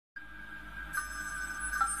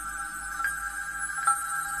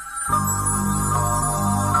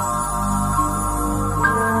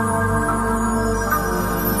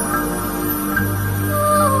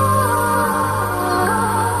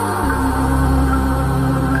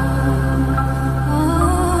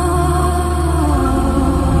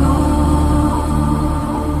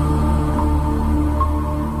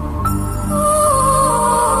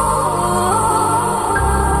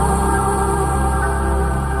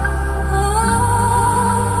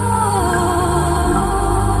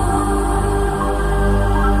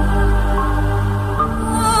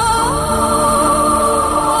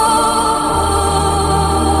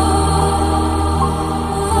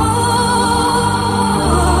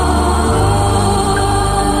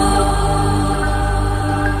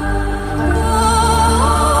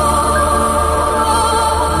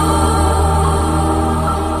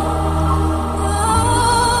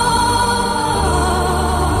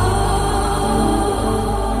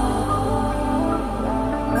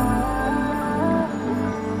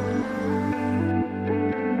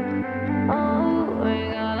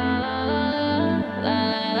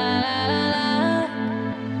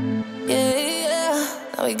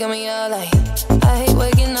Now we got me all like, I hate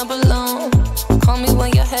waking up alone. Call me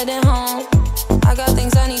when you're heading home. I got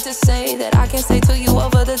things I need to say that I can't say to you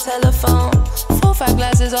over the telephone. 4, 5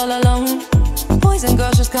 glasses all alone. Boys and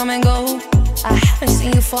girls just come and go. I haven't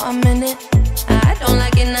seen you for a minute. I don't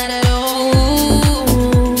like it, not at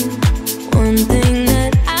all. One thing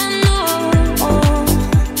that I know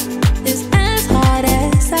is as hard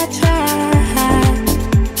as I try,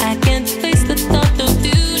 I can't face the thought of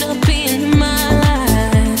you not being in my life.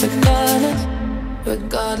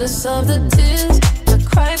 Regardless of the tears I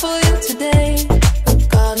cry for you today,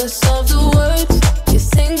 regardless of the words you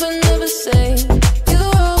sing but never say,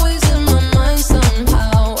 you're always in my mind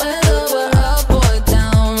somehow, whether we're up or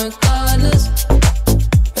down. Regardless.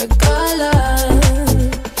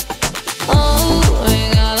 Oh,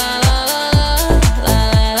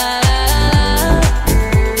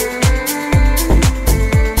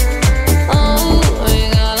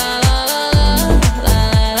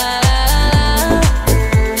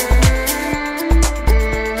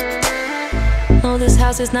 no, this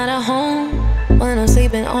house is not a home when I'm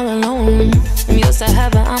sleeping all alone. I'm used to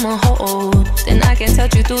having I'm a hoe, then I can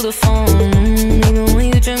touch you through the phone. Even when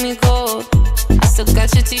you drink me cold, I still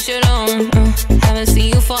got your t-shirt on. Haven't seen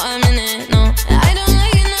you for a minute, no, I don't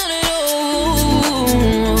like it, not at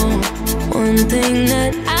all. One thing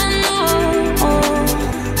that I know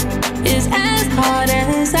is as hard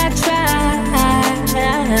as I try,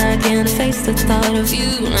 I can't face the thought of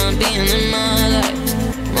you not being in my life.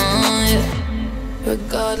 Yeah.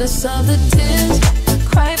 Regardless of the tears I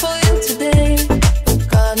cry for you today,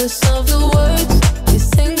 regardless of the words you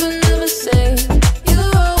sing but never say,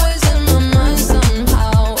 you're always in my mind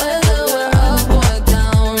somehow, whether we're up or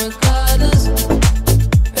down. Regardless.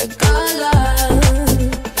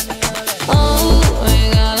 Oh,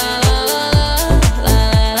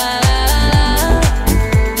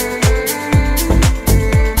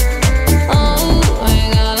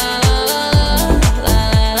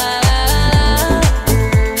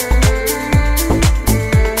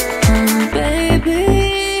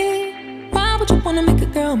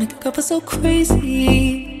 make a girl feel so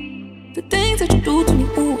crazy. The things that you do to me,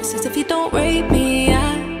 ooh, it's as if you don't rape me.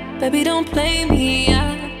 Baby, don't play me.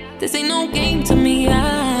 This ain't no game to me.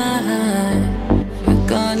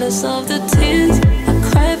 Regardless of the tears I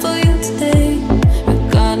cry for you today,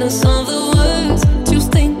 regardless of the words that you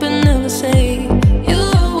think but never say,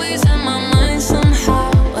 you're always in my mind somehow,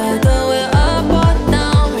 whether we're up or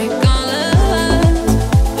down. Regardless.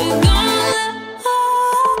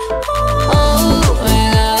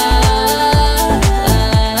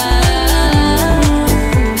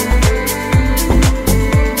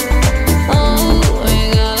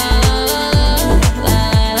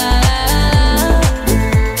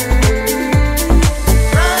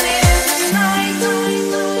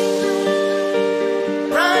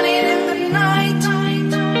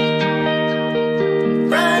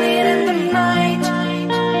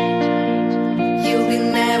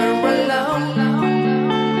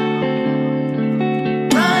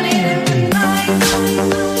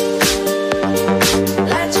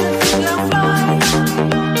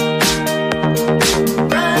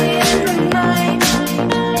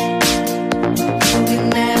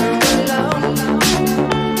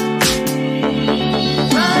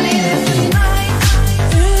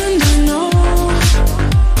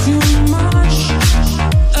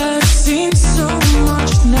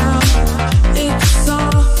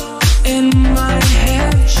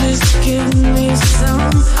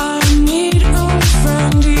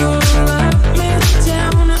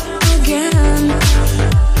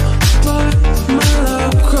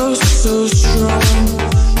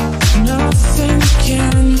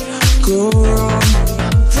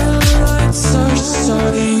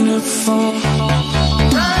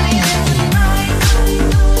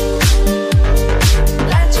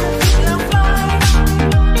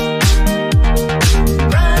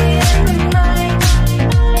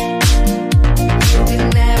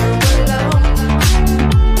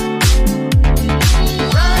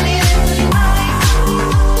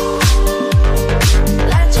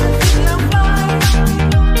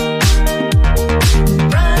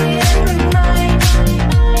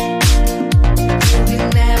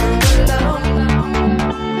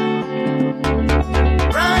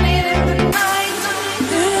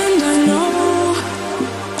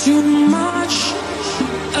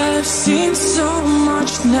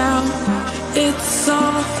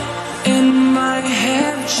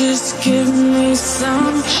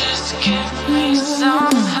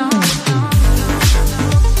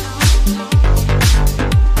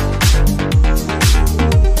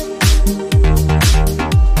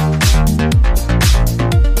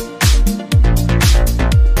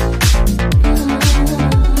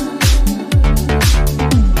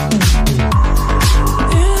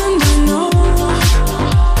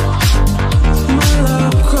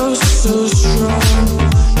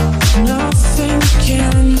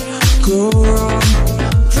 go wrong.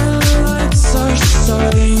 The lights are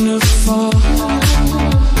starting to fall.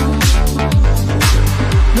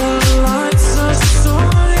 The lights are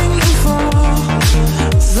starting to fall.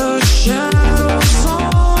 The shadows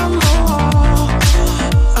on the wall.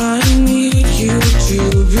 I need you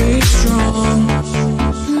to be strong.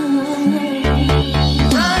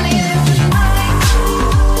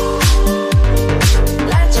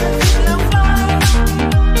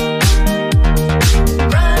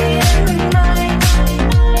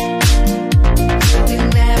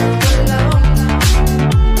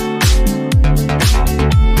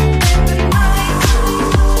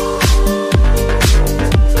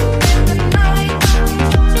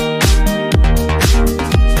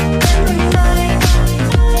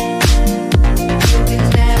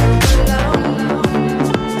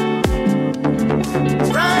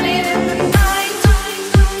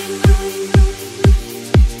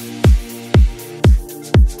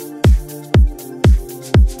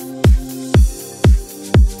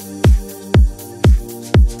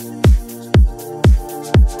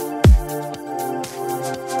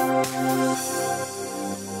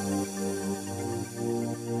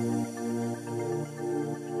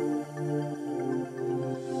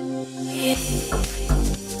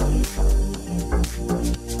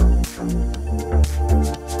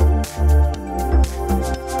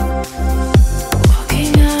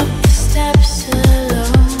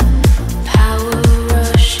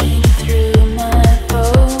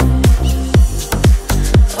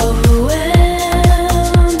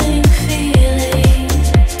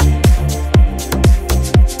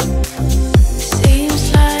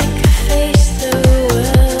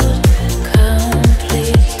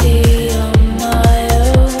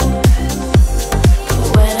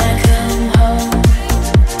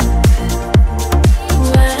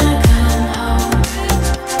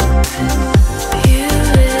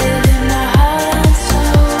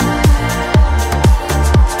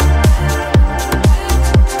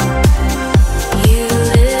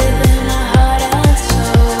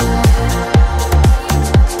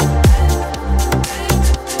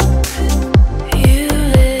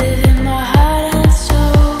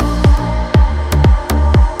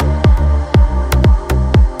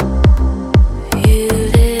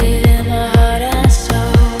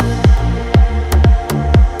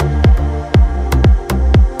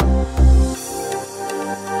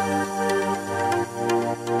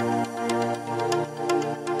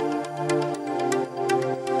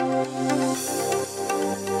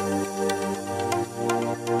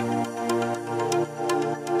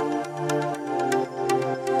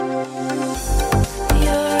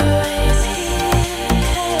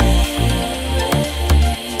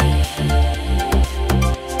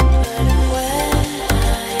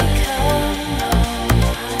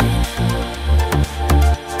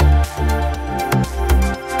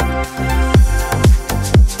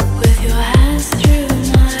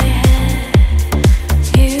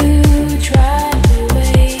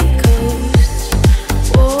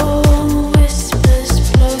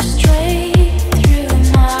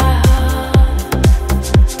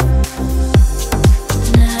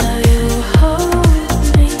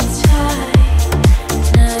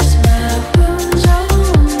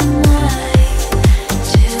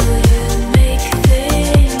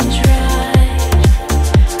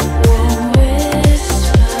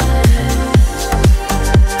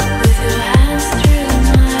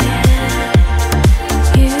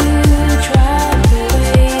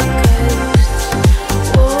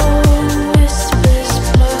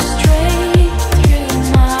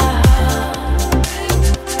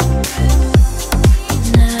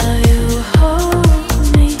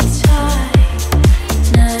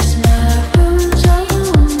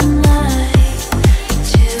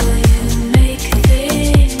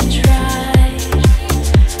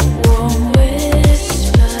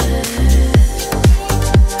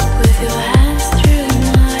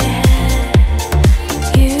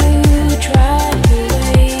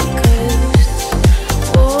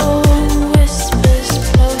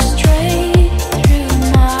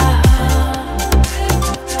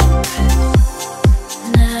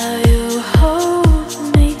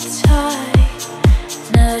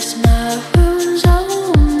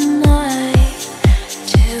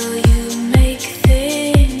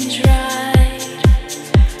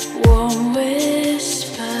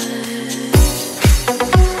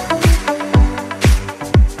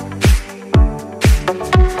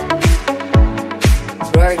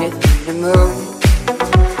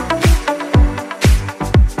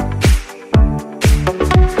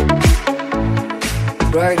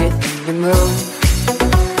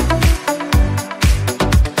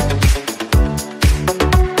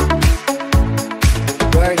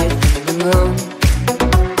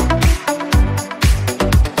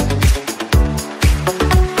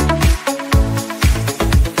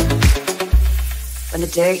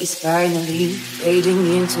 day is finally fading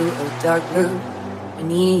into a dark room,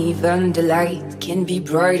 and even the light can be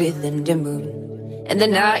brighter than the moon. And the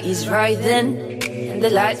night is rising, and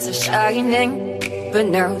the lights are shining, but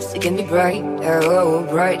now it can be brighter, oh,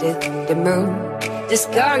 brighter than the moon. The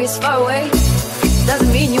sky is far away,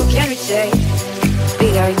 doesn't mean you can't reach it.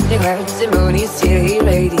 Behind the clouds, the moon is here,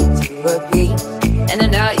 ready to appear. And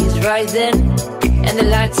the night is rising, and the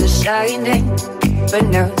lights are shining, but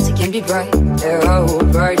now it can be brighter, oh,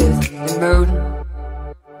 brighter than the moon.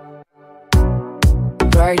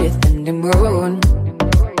 Brighter than the moon.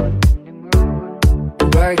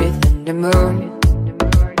 Brighter than the moon.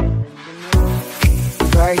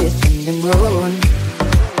 Brighter than the moon.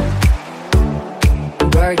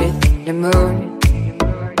 Brighter than the moon.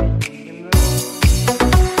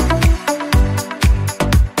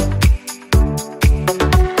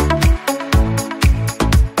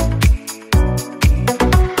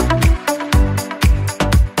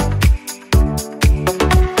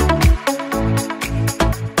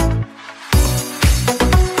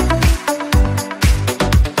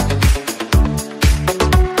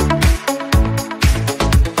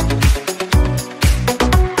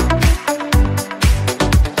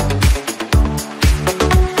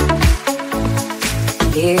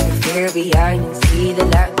 Here behind and see the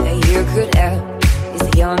light that you could have. It's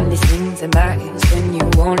the only thing that matters when you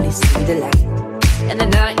only see the light. And the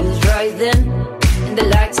night is rising, and the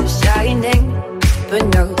lights are shining, but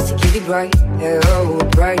no, it can be brighter, oh,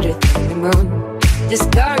 brighter than the moon. The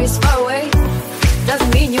sky is far away,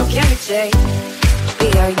 doesn't mean you can't reach it.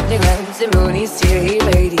 Behind the clouds, the moon is here,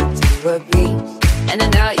 ready to appear. And the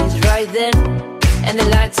night is rising, and the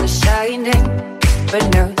lights are shining, but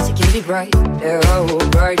no, it can be brighter, oh,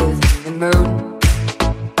 brighter than the moon.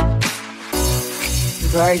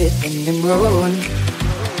 Brighter than the moon.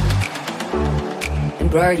 And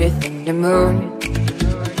brighter than the moon.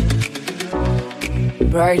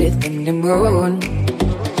 Brighter than the moon.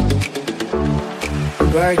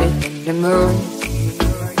 Brighter than the moon.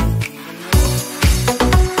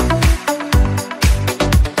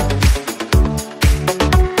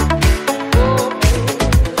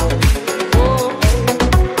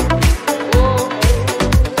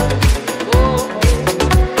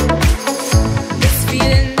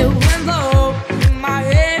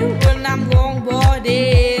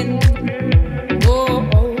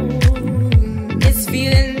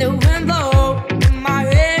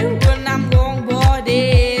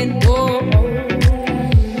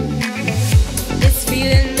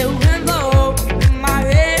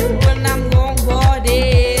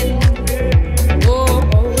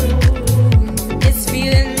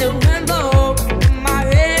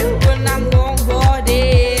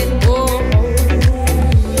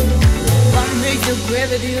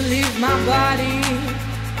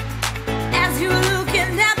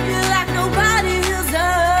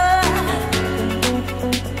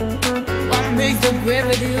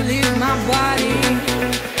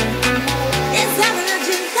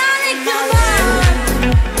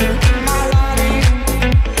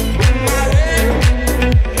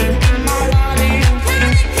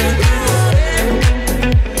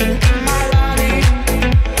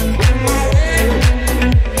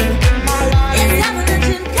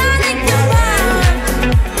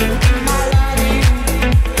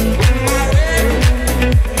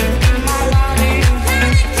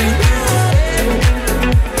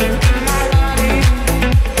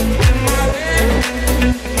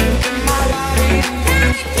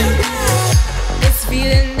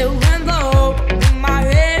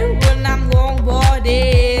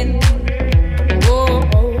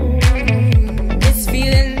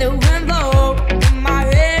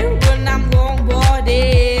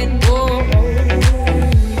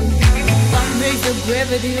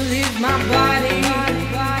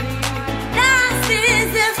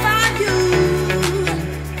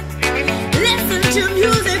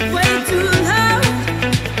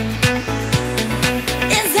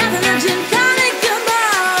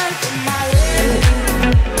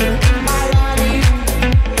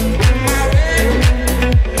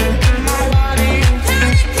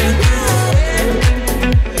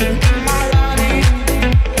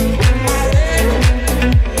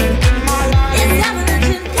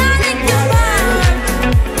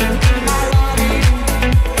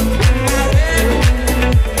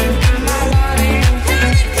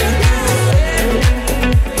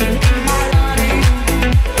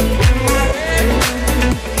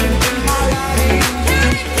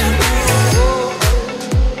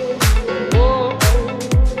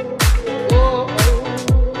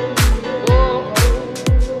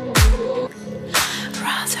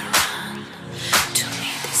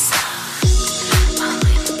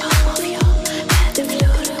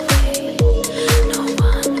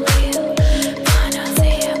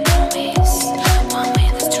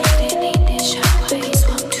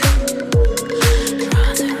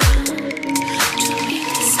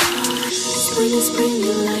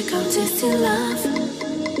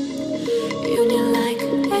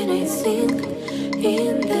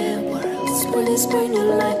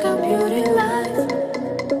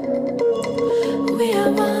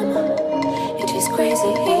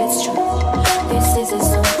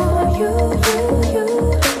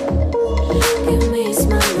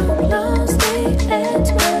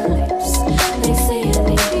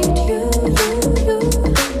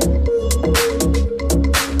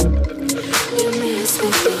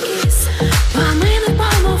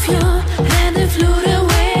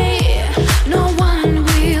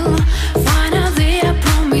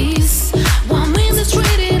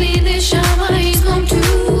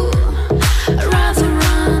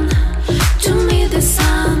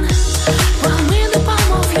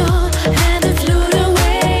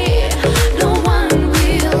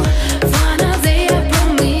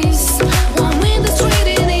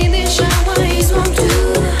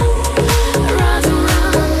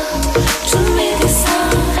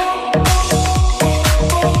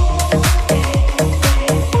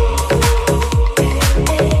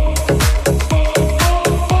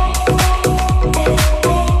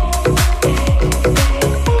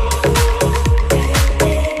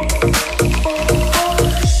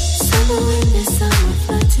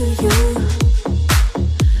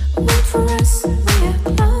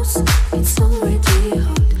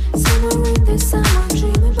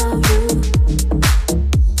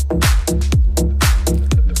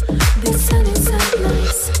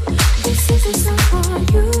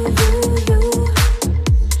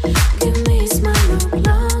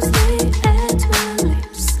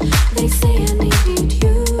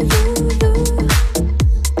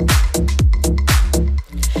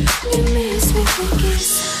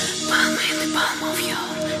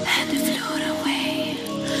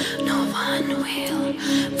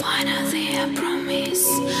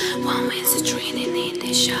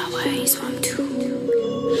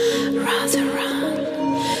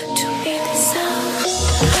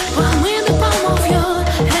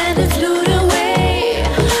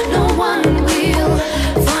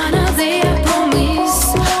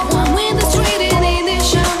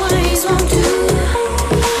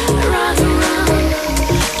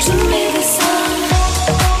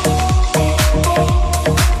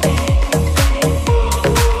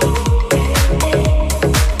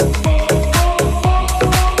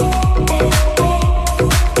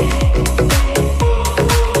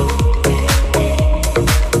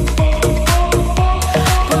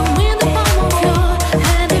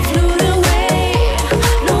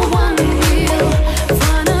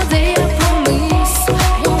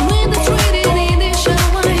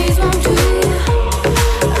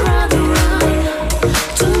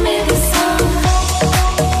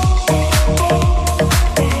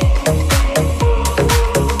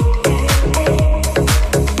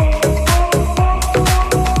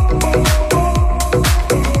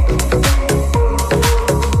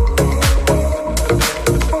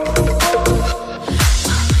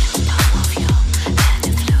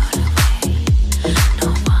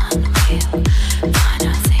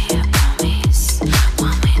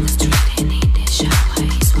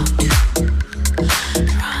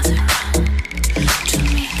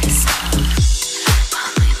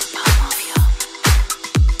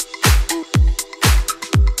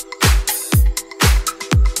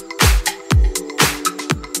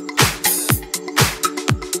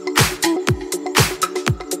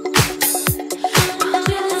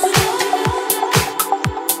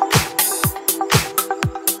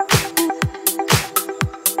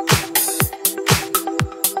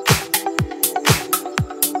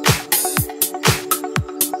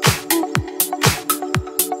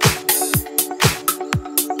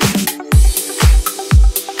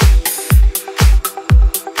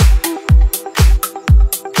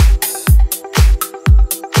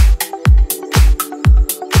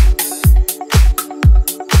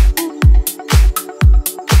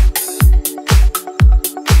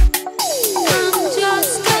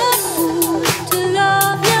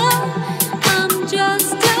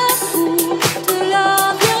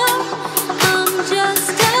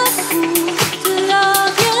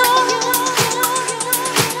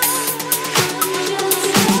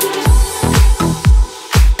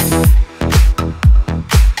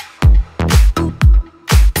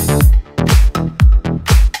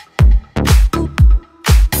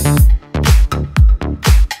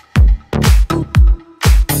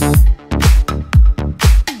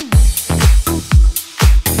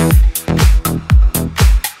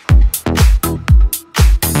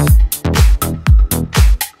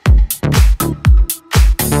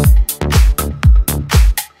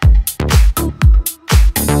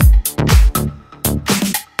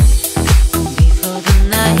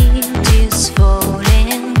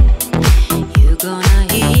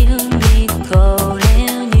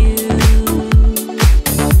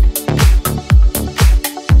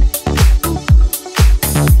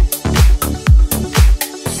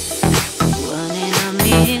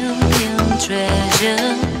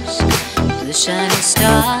 treasures, the shining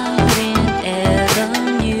star in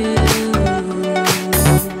ever new.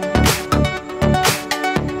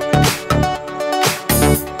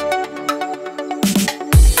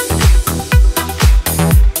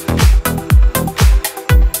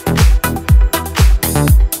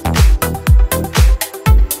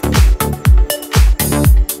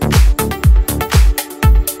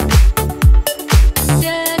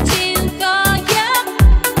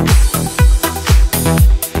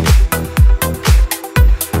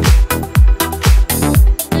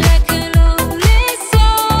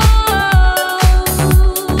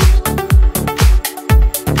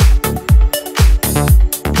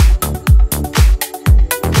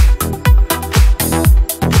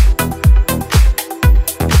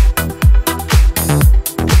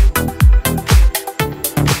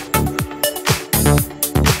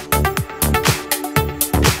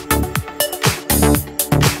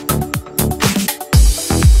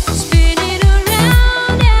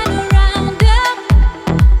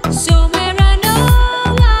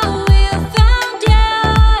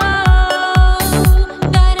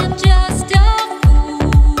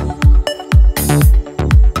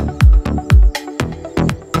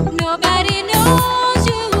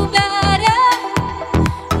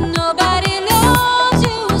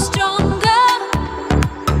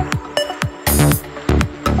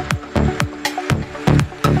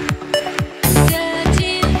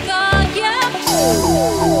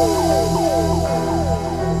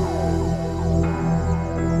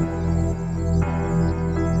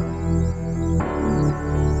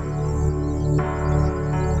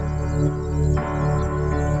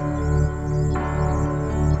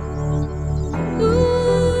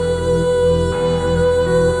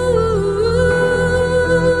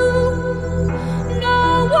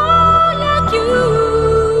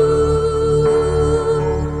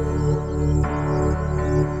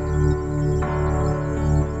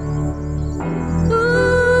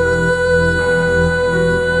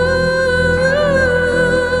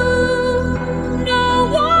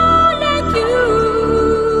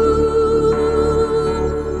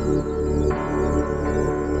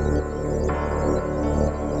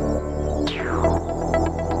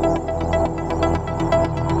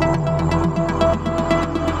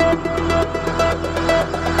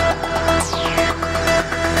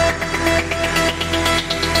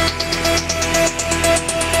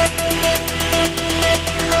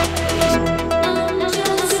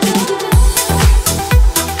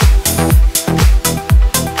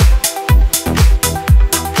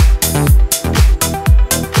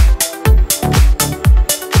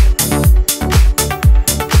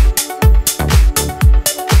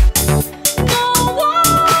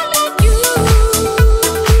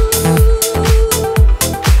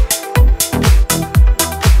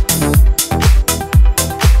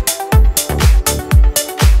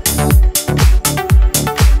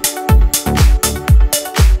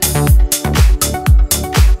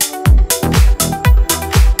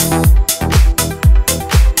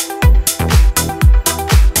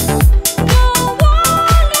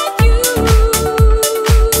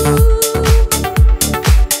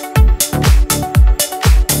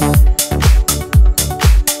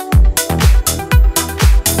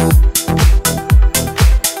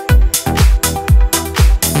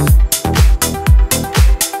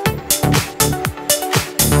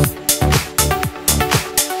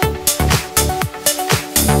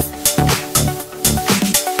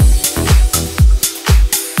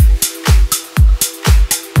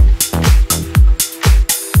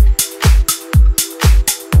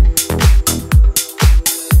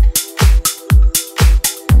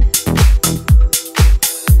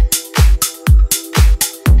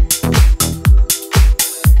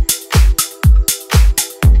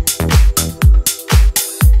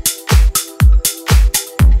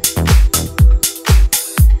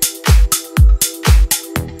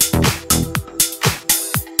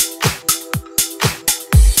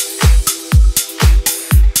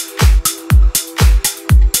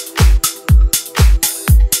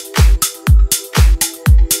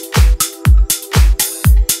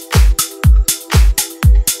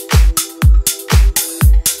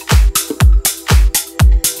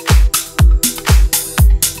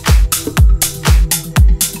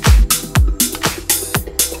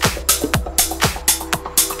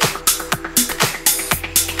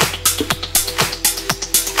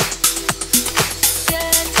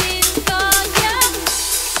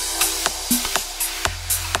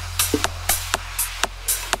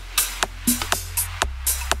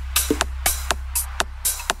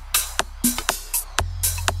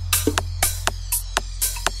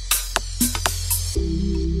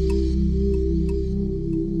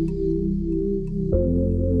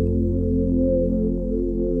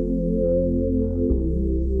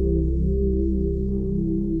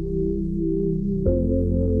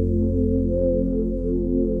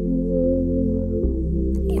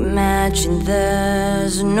 Imagine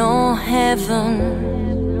there's no heaven.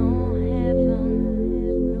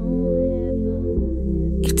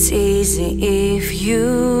 It's easy if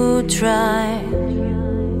you try.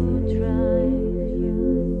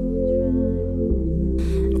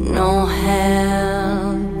 No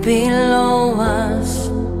hell below us,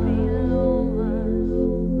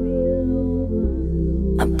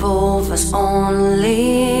 above us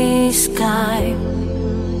only sky.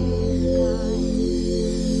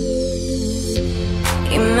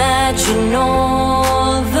 Imagine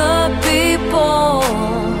all the people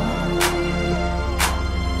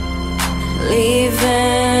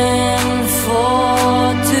living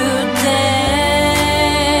for today.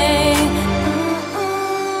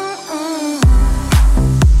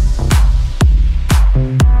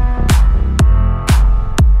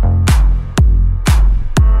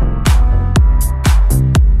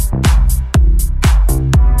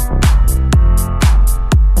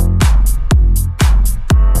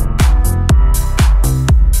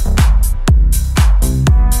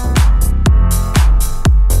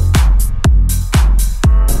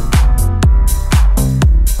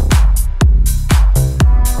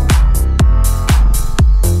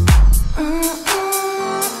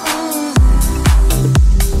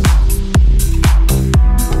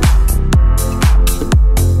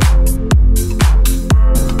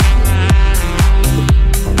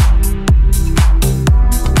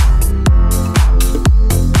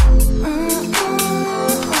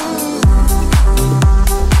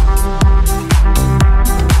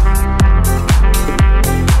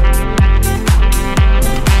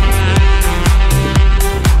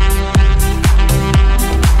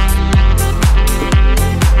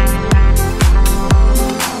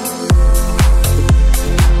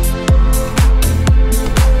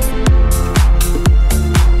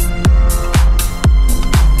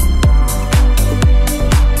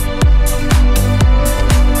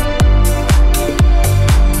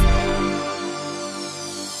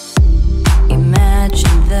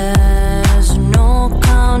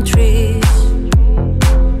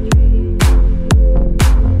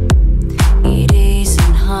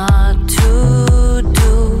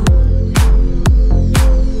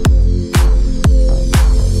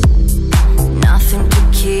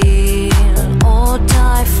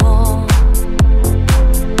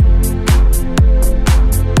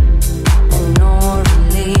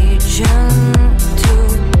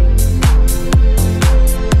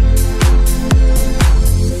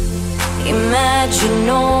 Imagine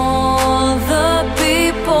all the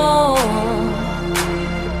people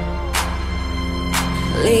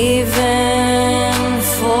living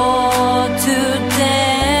for today.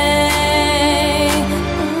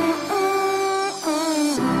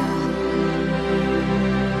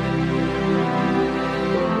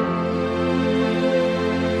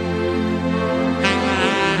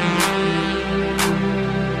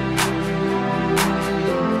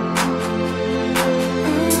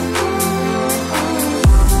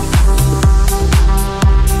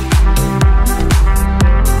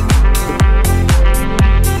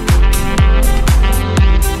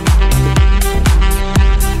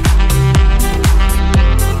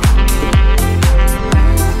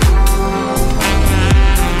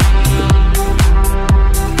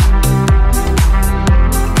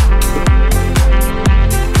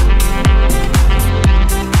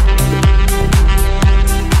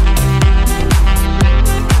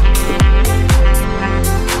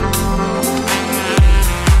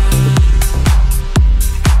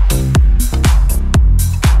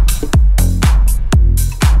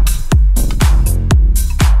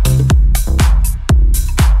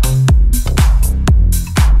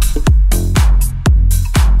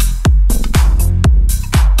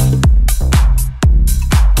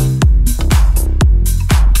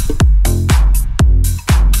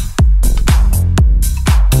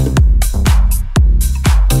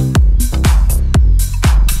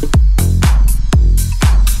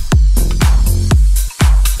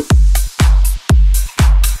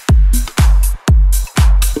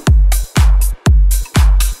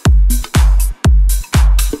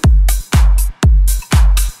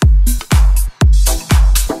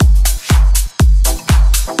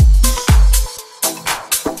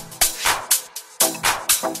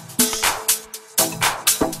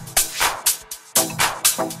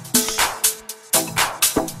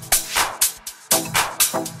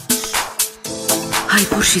 Hai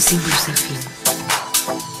pur și simplu să fim.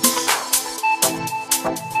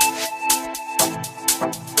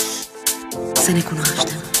 Să ne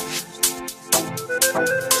cunoaștem.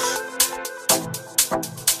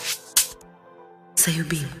 Să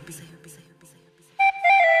iubim.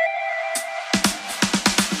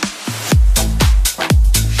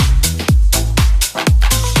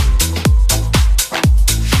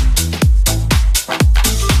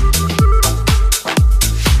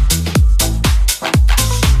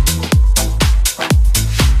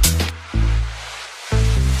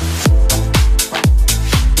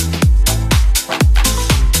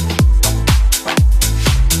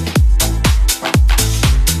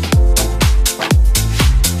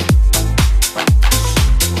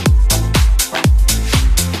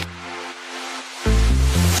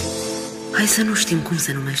 Hai să nu știm cum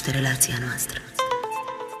se numește relația noastră.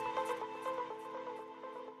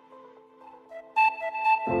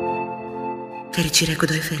 Fericire cu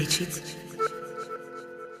doi fericiți?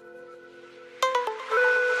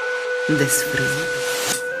 Desfrâne.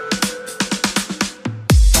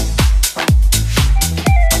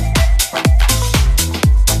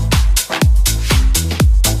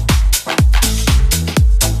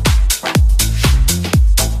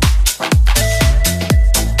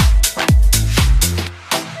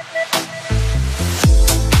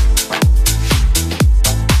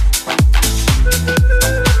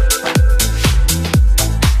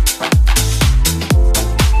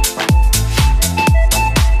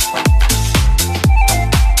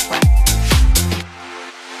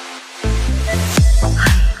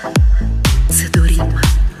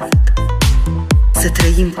 Să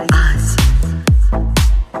trăim azi.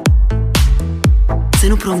 Să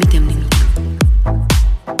nu promitem nimic.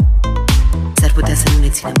 S-ar putea să nu ne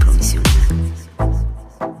ținem promisiunile.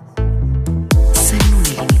 Să nu ne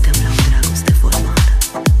limităm la o dragoste formală.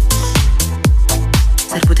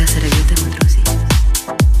 S-ar putea să regretăm într-o zi.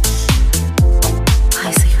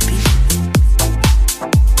 Hai să iubim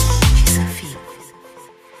și să fim.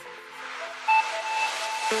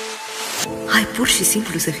 Hai pur și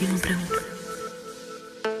simplu să fim împreună.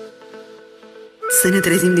 Să ne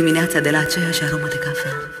trezim dimineața de la aceeași aromă de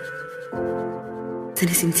cafea. Să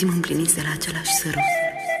ne simțim împliniți de la același sărut.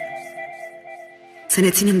 Să ne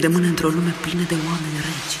ținem de mână într-o lume plină de oameni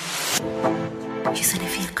reci și să ne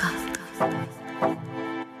fie cald.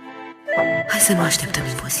 Hai să nu așteptăm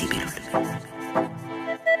imposibilul.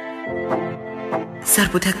 S-ar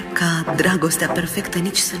putea ca dragostea perfectă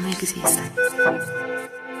nici să nu existe.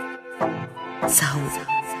 Sau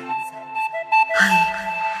hai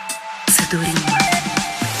să dorim.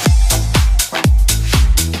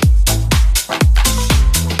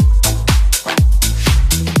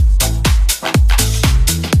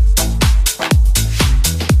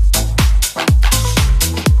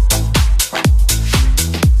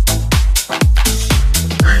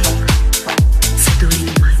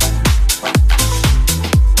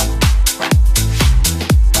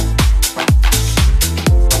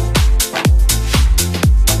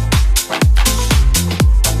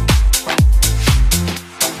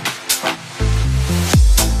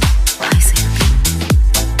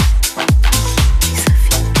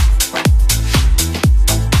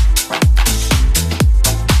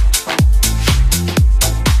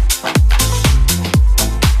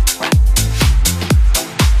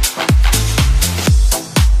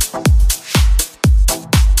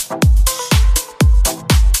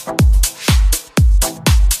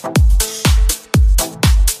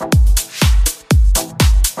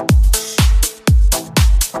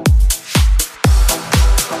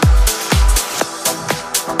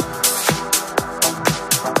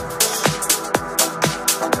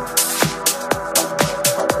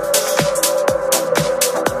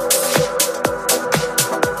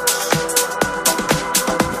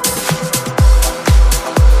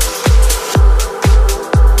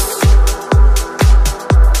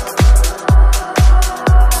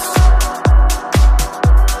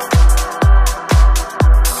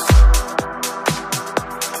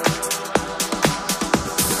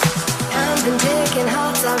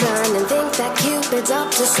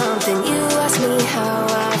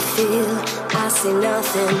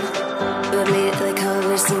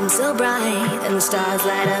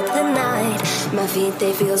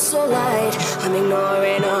 They feel so light. I'm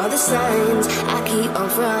ignoring all the signs. I keep on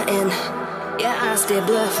fronting. Yeah, I stay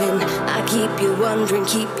bluffing. I keep you wondering,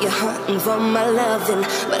 keep you hunting for my loving,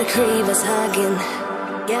 but I crave us hugging.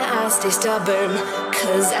 Yeah, I stay stubborn,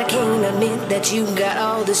 cause I can't admit that you got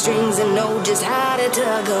all the strings and know just how to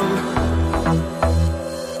tug 'em.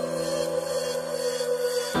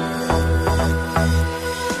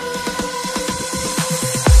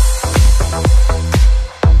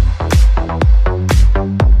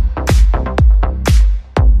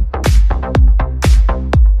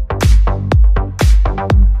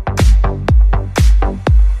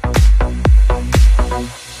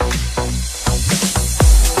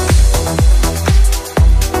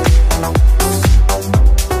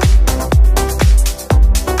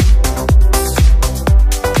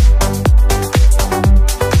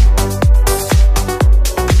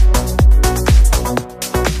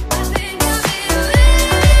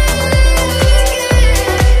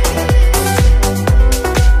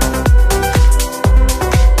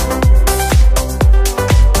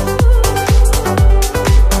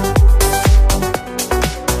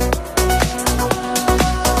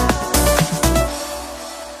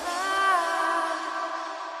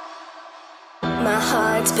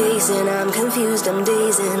 heart's pacing, I'm confused, I'm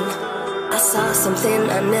dazing. I saw something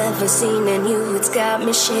I never seen in you, it's got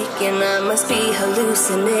me shaking, I must be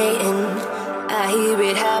hallucinating. I hear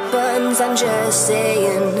it happens, I'm just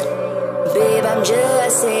saying. Babe, I'm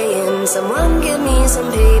just saying. Someone give me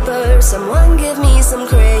some paper, someone give me some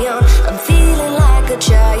crayon. I'm feeling like a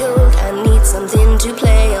child, I need something to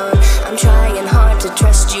play on. I'm trying hard to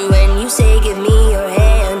trust you when you say give me your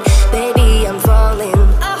hand. Baby, I'm falling.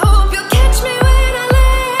 I hope you'll catch me when I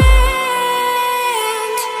land.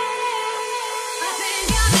 I think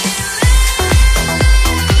I'm in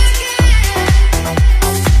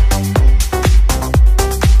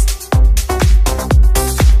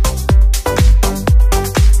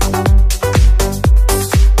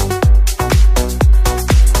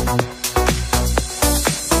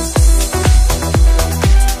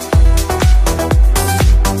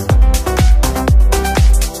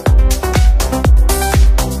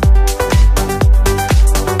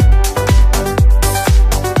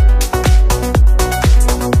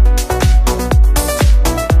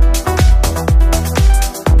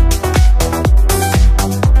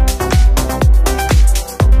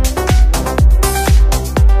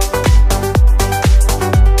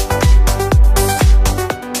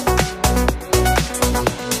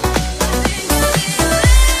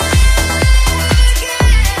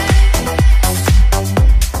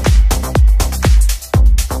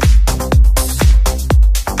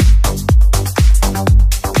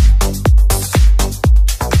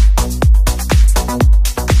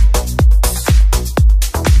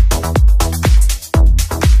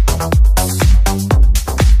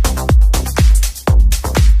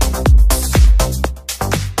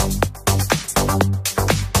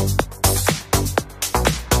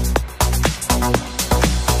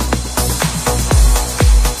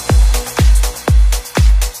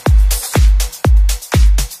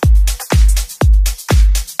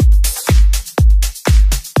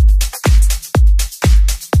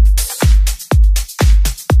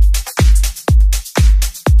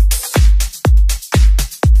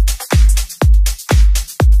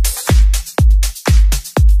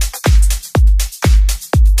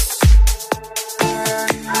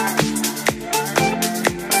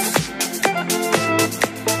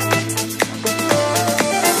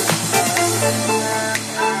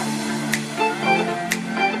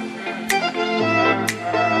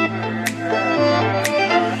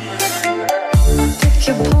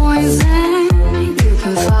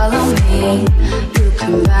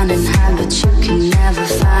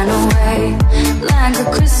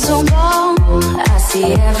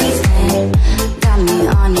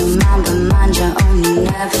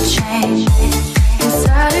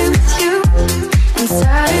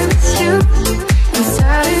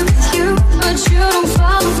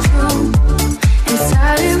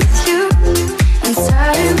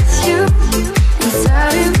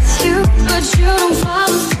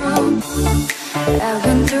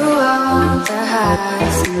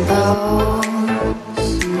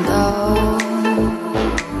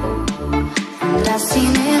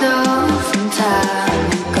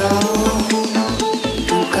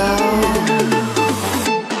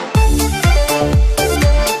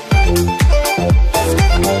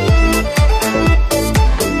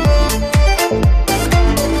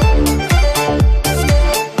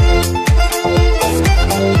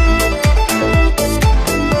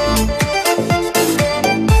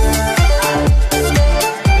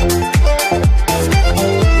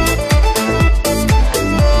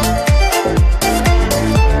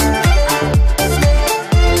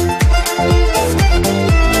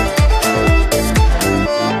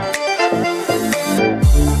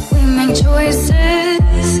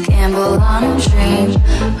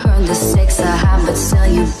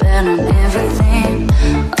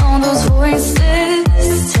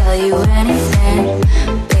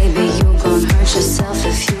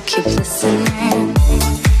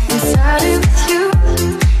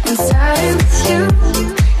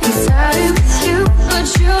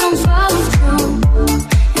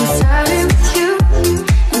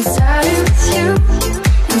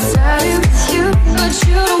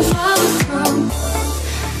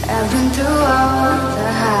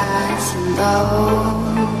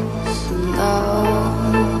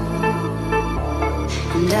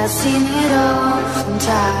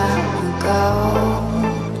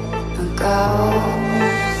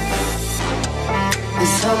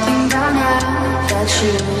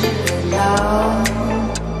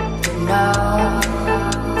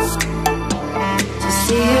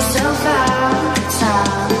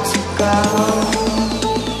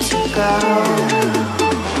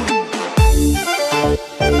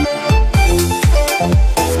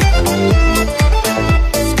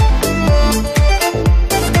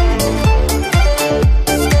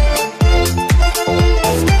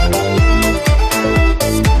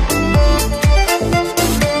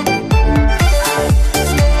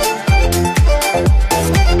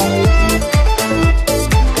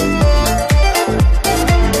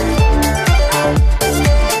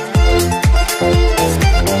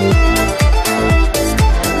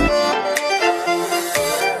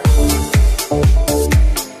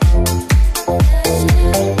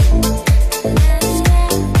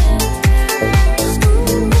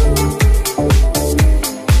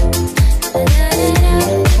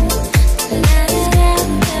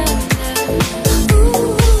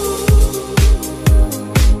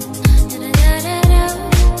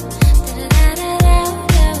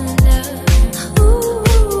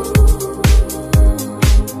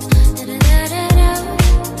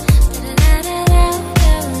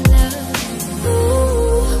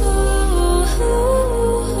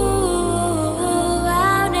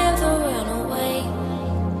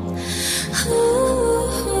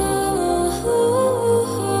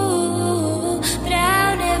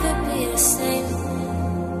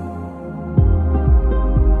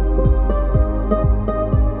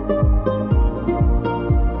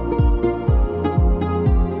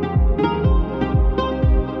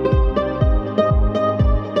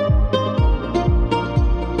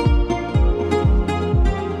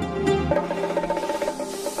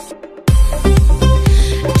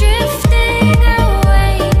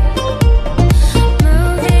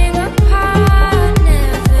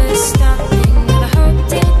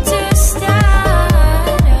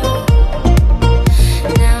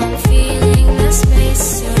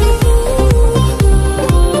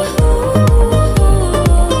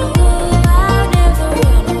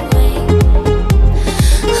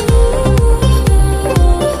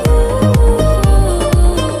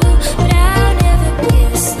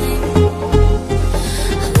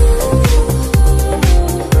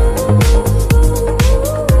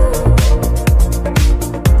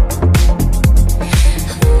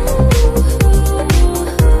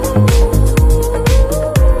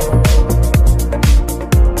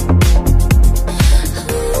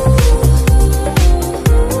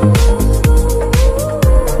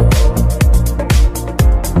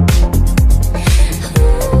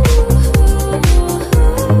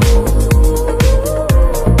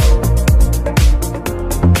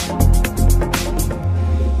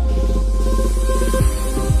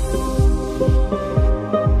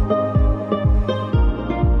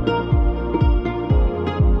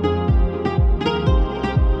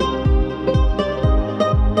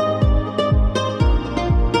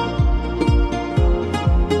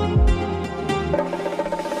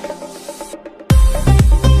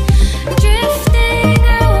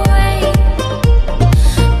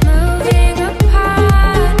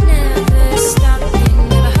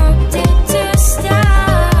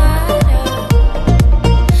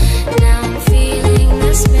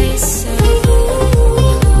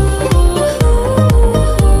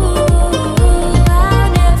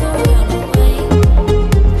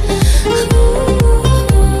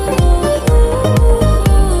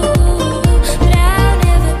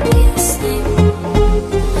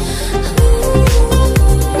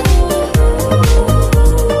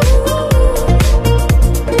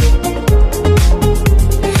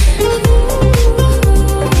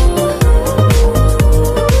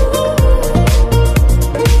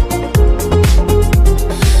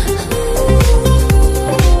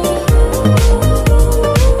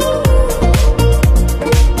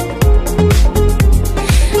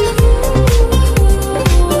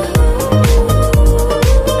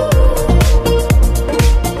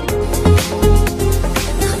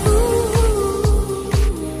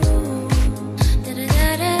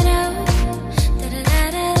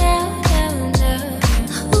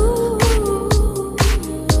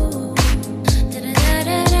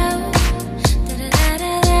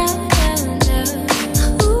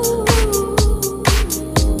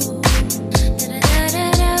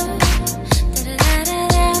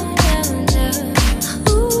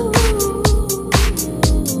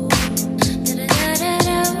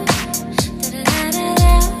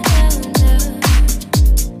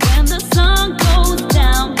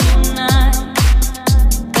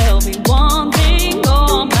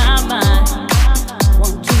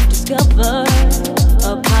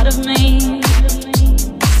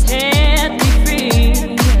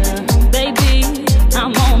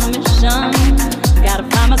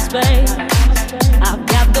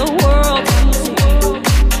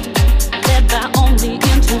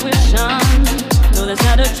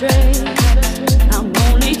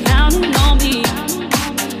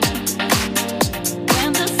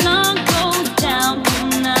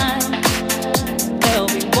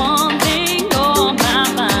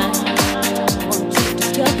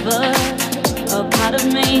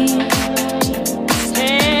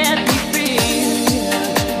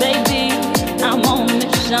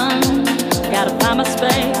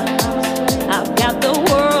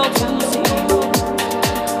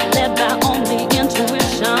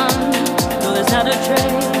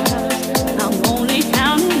trace. I'm only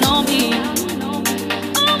counting on me.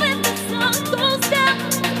 Oh, when the sun goes down,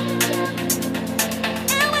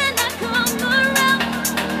 and when I come around,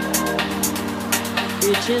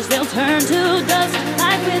 riches they'll turn to dust.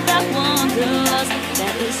 Life without wanderlust,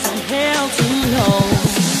 that is some hell to know.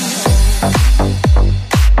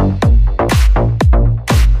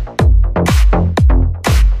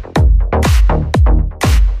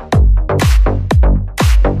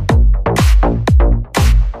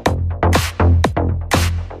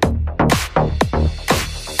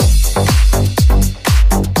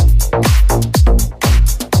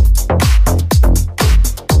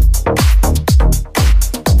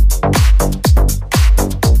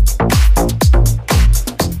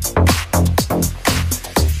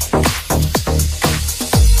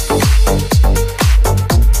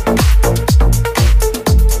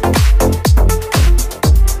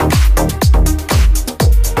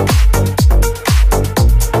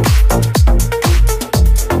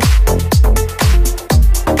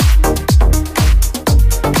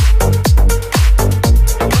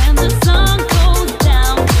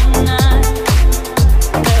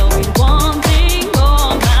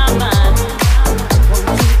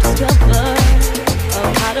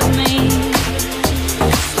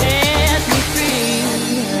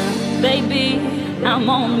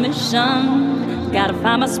 Gotta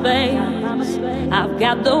find my space. I've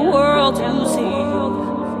got the world to see,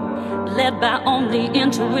 led by only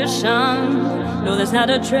intuition. No, there's not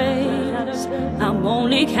a trace. I'm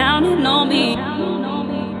only counting on me.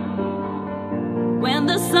 When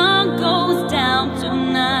the sun goes down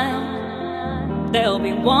tonight, there'll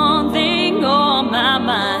be one thing on my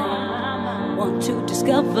mind. Want to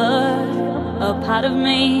discover a part of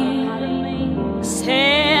me.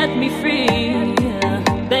 Set me free,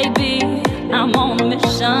 baby. I'm on a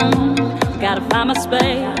mission, gotta find my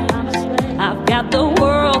space. I've got the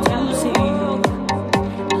world to see,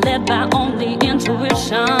 led by only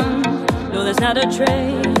intuition. No, there's not a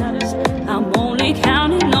trace. I'm only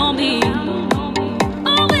counting on me.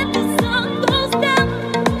 Oh, when the sun goes down,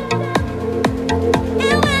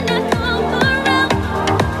 and when I come around,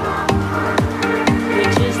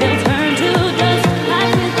 riches they'll turn to dust.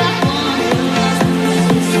 Life without wanderlust,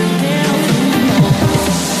 it's a hell to know.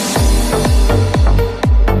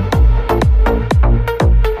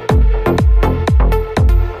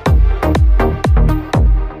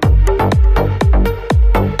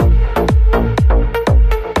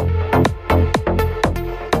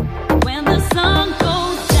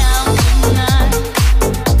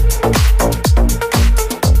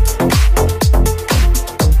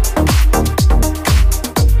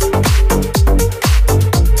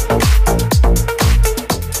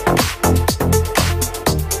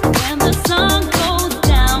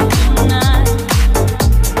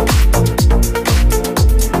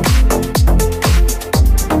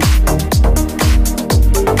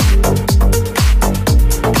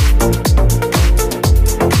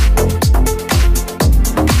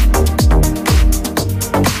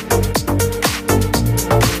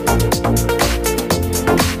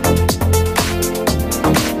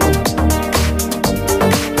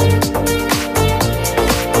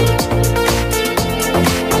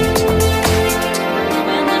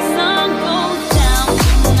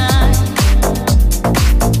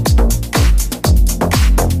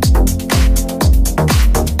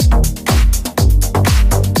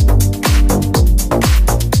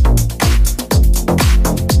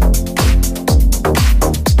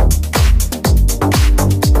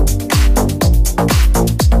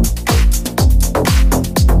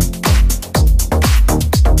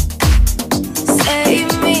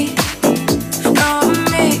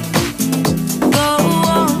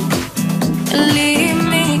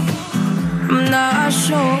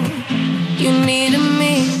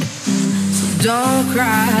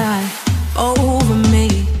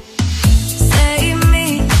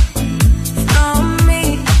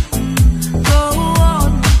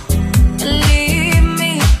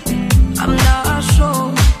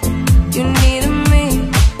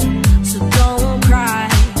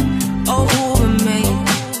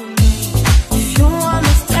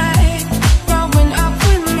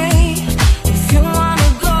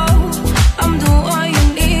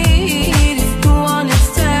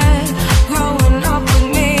 Growing up with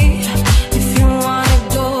me, if you want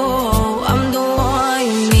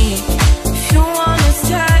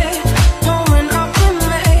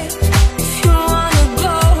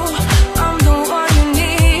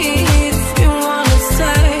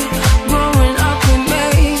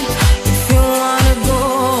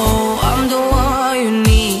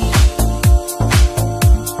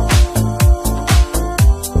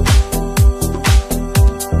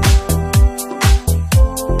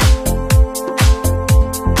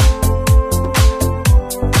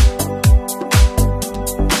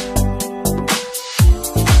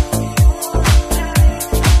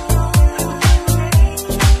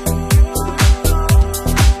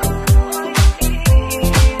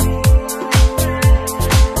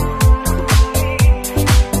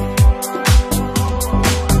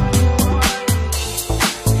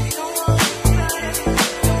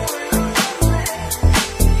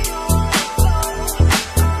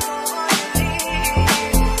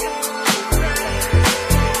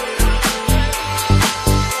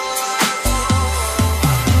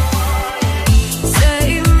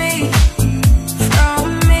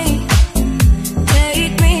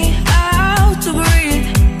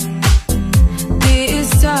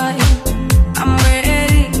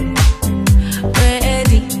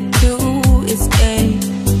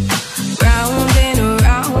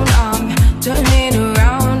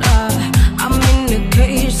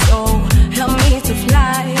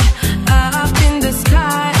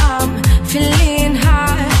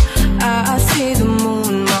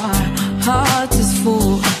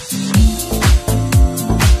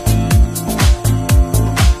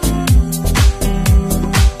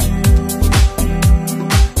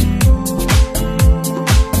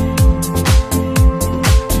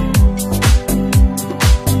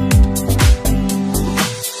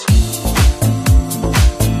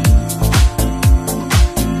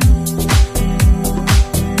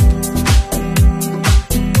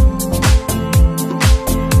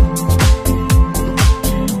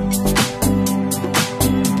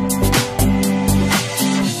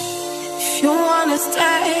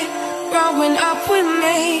stay growing up with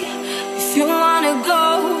me. If you wanna go,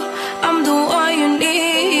 I'm the one you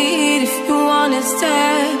need. If you wanna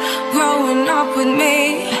stay growing up with me.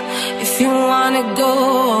 If you wanna go,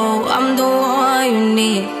 I'm the one you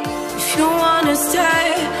need. If you wanna stay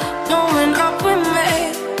growing up with me.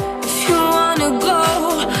 If you wanna go,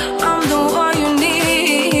 I'm the one you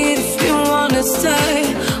need. If you wanna stay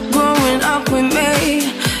growing up with me.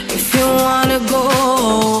 If you wanna go,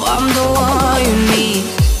 I'm the one you need.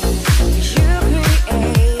 You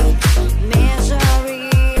create misery,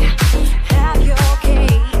 have your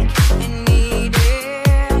cake and eat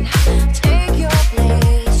it. Take your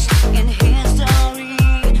place in history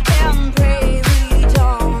and pray we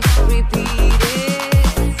don't repeat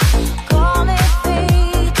it. Call it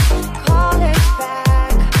fate, call it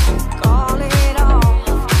back, call it off,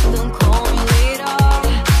 don't call me later.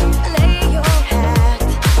 Lay your hat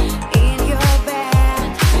in your bed,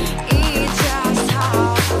 it's just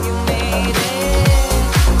how you made it.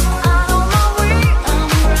 I'm on my way,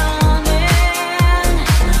 I'm running.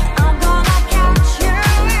 I'm gonna catch you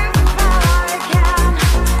if I can.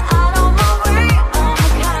 I'm on my way, I'm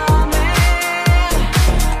coming.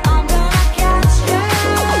 I'm gonna catch you.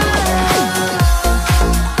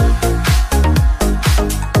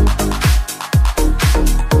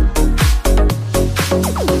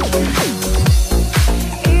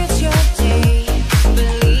 It's your day,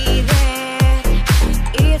 believe it.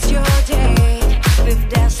 It's your day with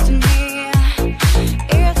destiny.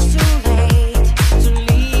 It's too late to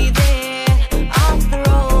leave it. After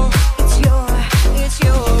all, it's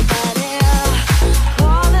your body.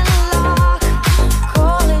 Call it luck,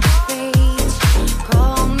 call it fate.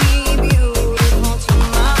 Call me beautiful to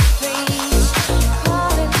my face.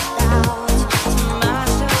 Call it doubt to my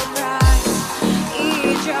surprise.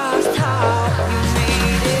 It's just how you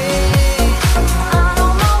made it. I'm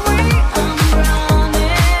on my way, I'm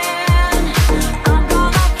running. I'm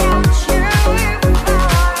gonna catch you if I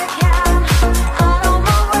can. I'm on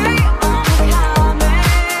my way, I'm coming.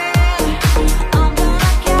 I'm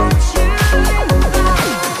gonna catch you if I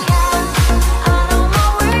can. I'm on my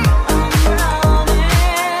way, I'm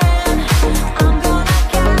running. I'm gonna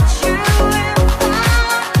catch you if I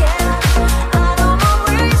can. I'm on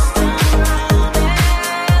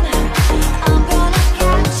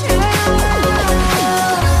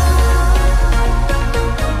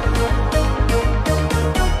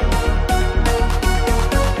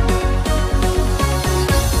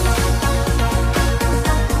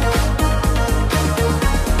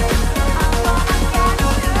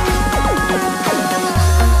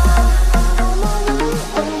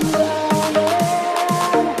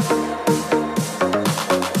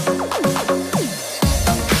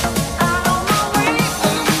my way,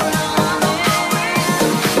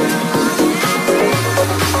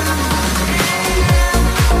 still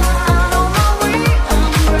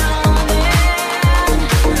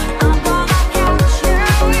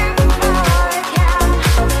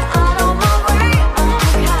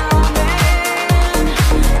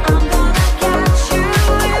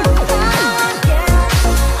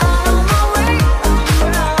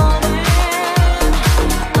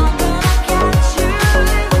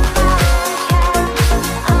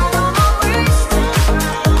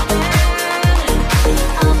running.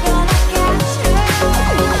 I'm gonna catch you.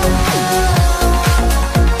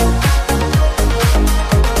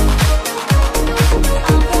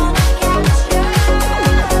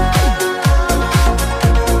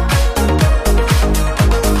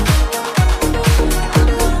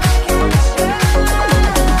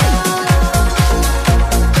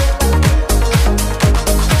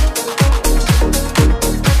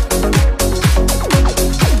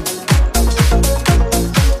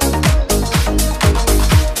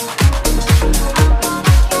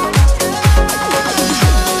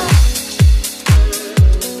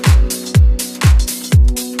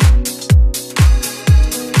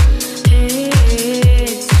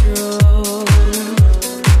 It's true.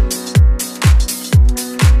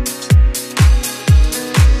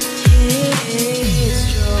 It's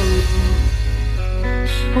true.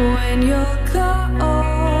 When you're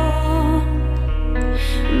gone,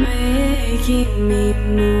 making me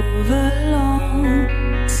move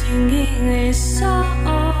along, singing this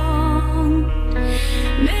song.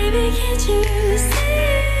 Maybe can't you see?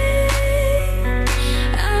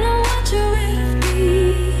 I don't want you with me,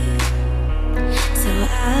 so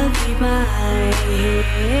I'll keep my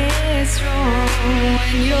head strong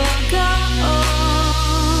when you're gone.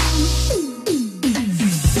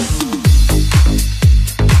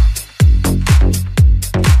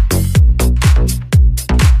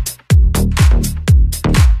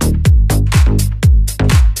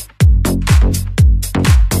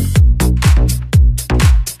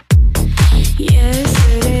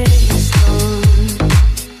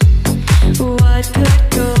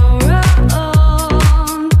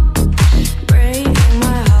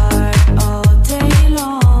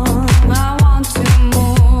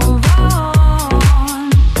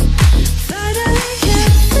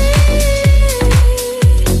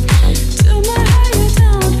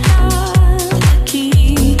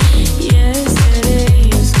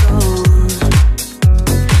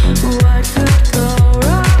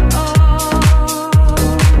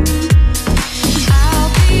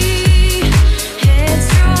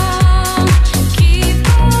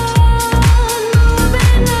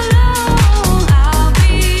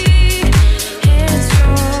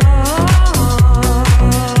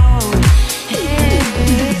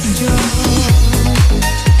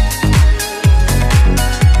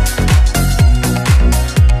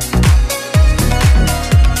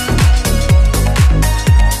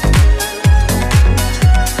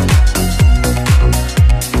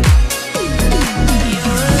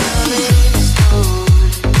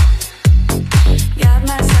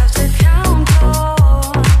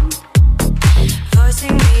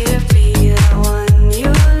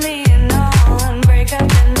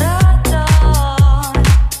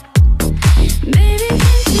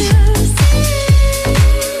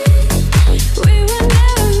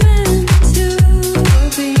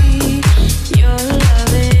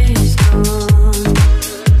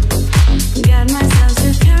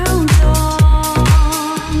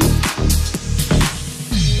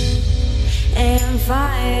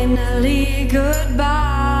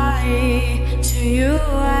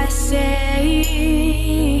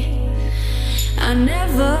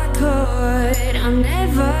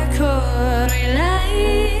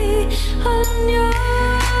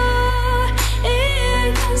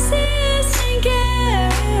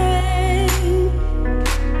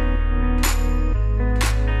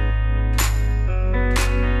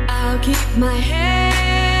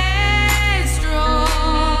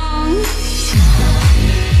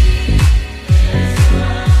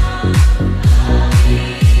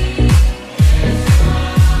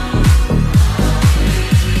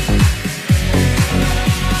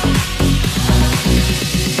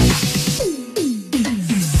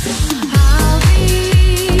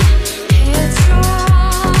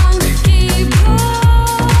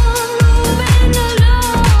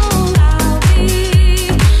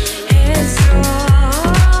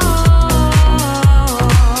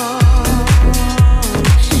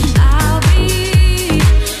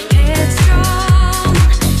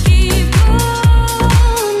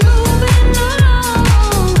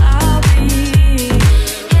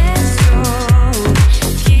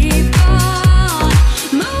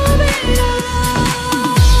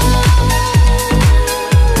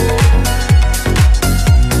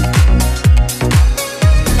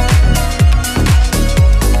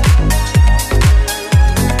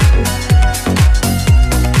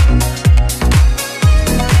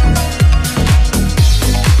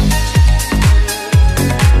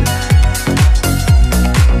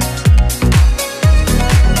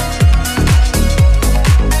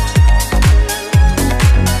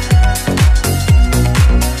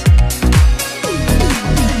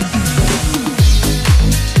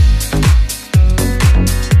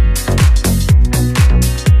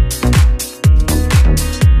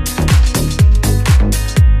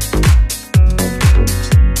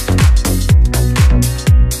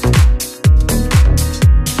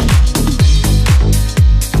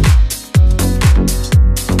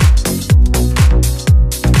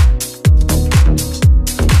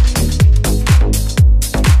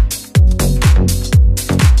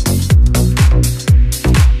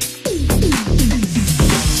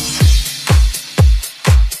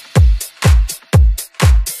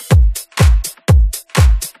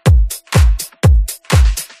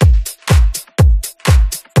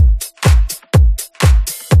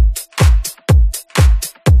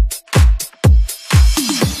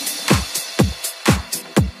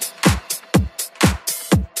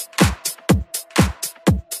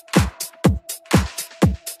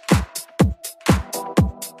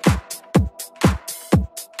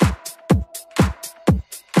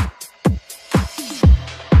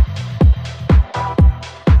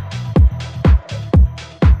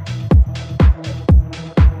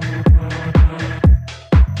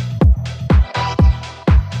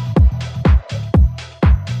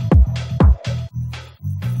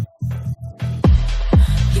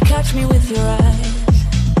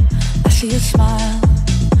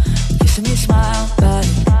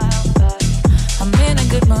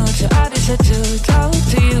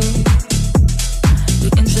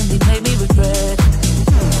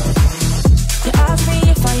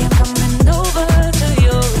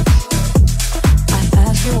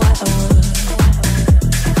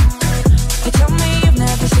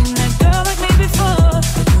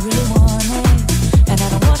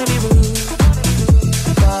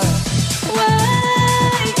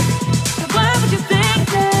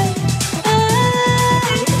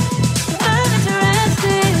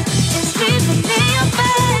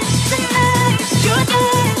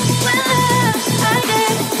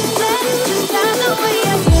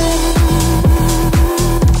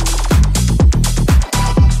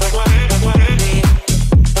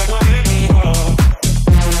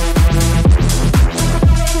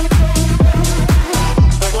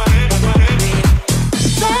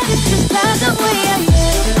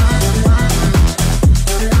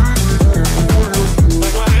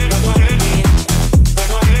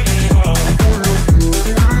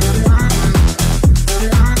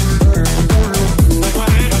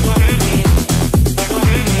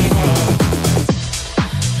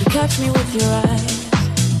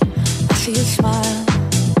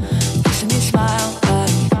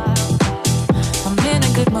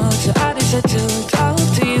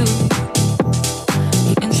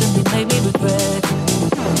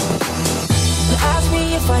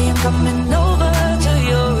 I am coming over to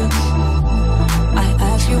yours. I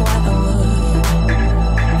ask you why I would.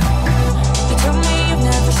 You tell me you've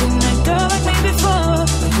never seen a girl like me before,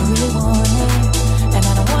 but you really want it, and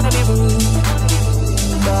I don't wanna be rude,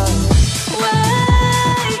 but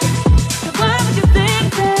why would you think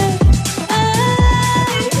that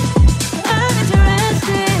I'm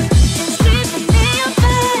interested in sleeping in your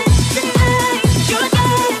bed tonight? You're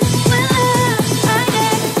dead when I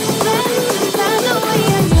get blessed by the way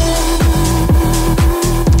I am.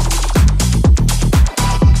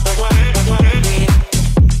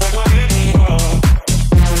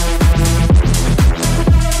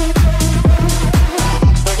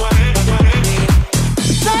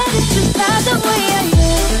 But it's just not the way I am.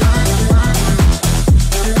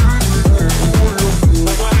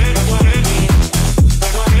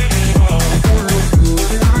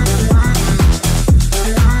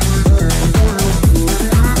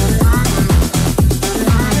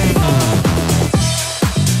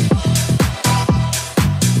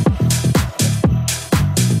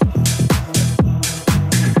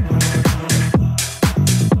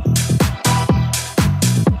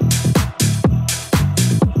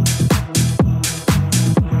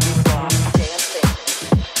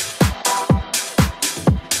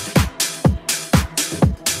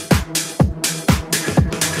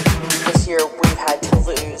 This year we've had to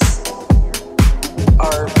lose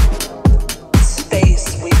our space.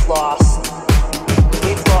 We've lost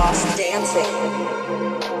dancing.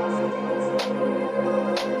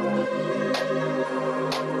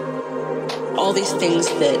 All these things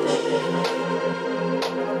that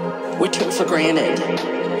we took for granted.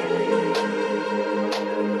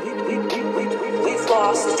 We've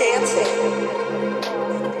lost dancing.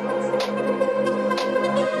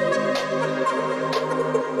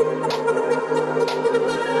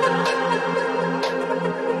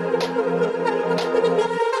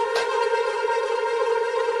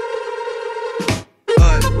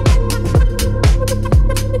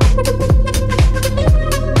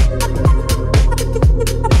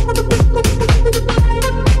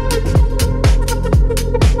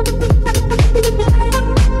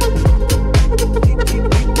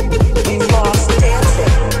 We've lost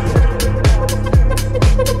dancing.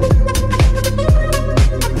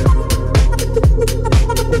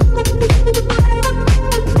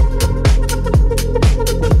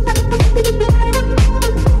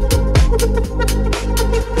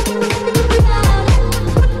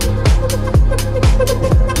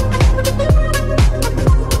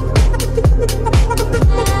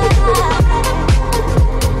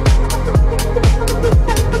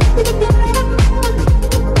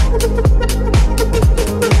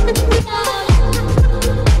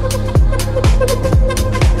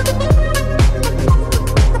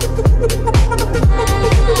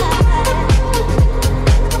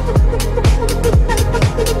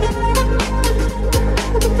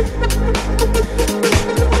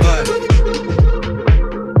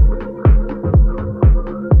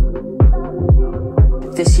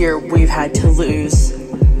 This year we've had to lose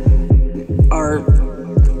our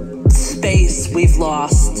space. We've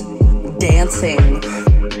lost dancing.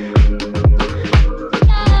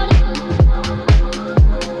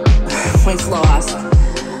 We've lost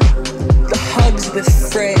the hugs with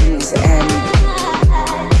friends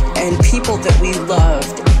and people that we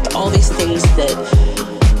loved. All these things that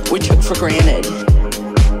we took for granted.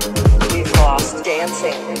 We've lost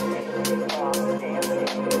dancing.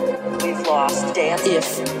 We've lost dancing.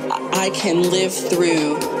 If I can live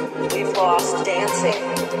through, we've lost dancing,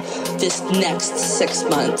 this next 6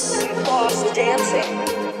 months, we've lost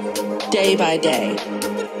dancing, day by day,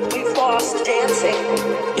 we've lost dancing.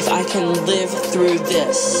 If I can live through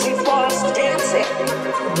this, we've lost dancing.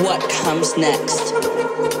 What comes next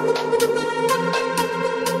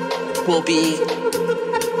will be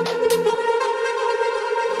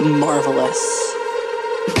marvelous.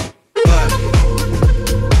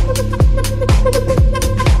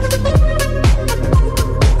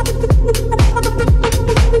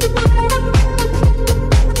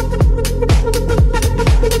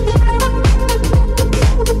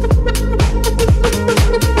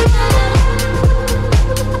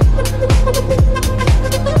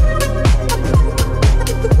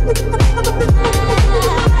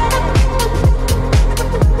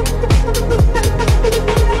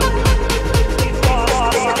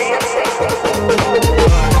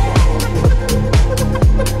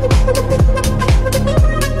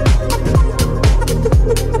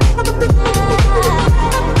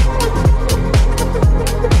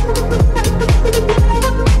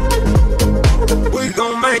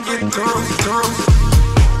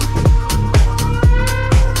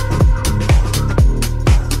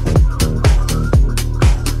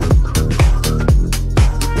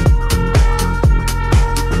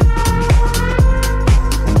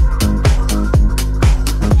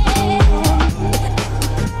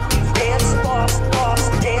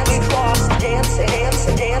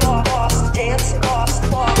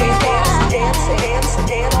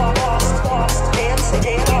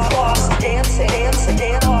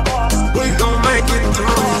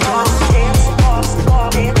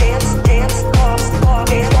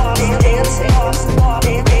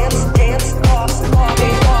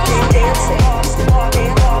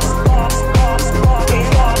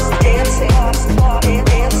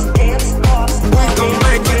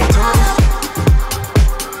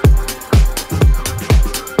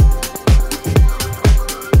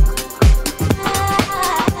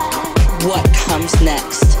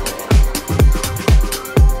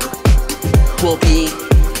 will be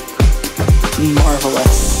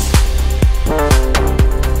marvelous.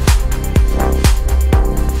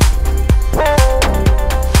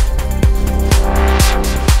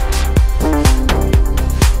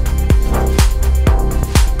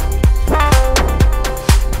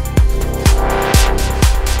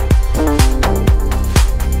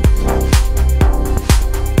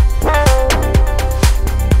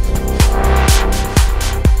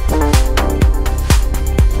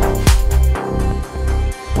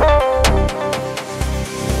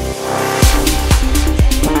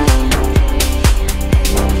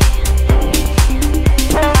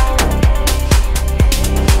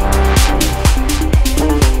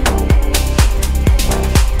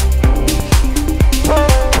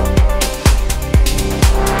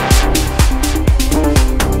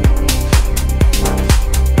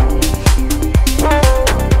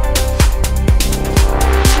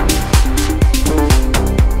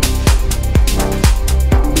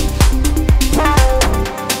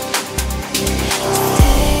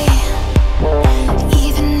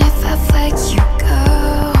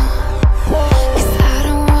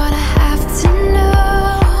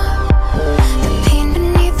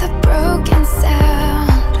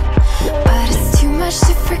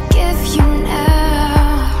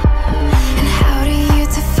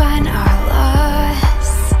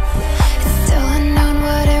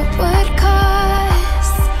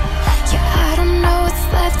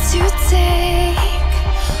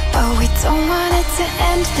 Don't want it to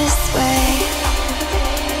end this way.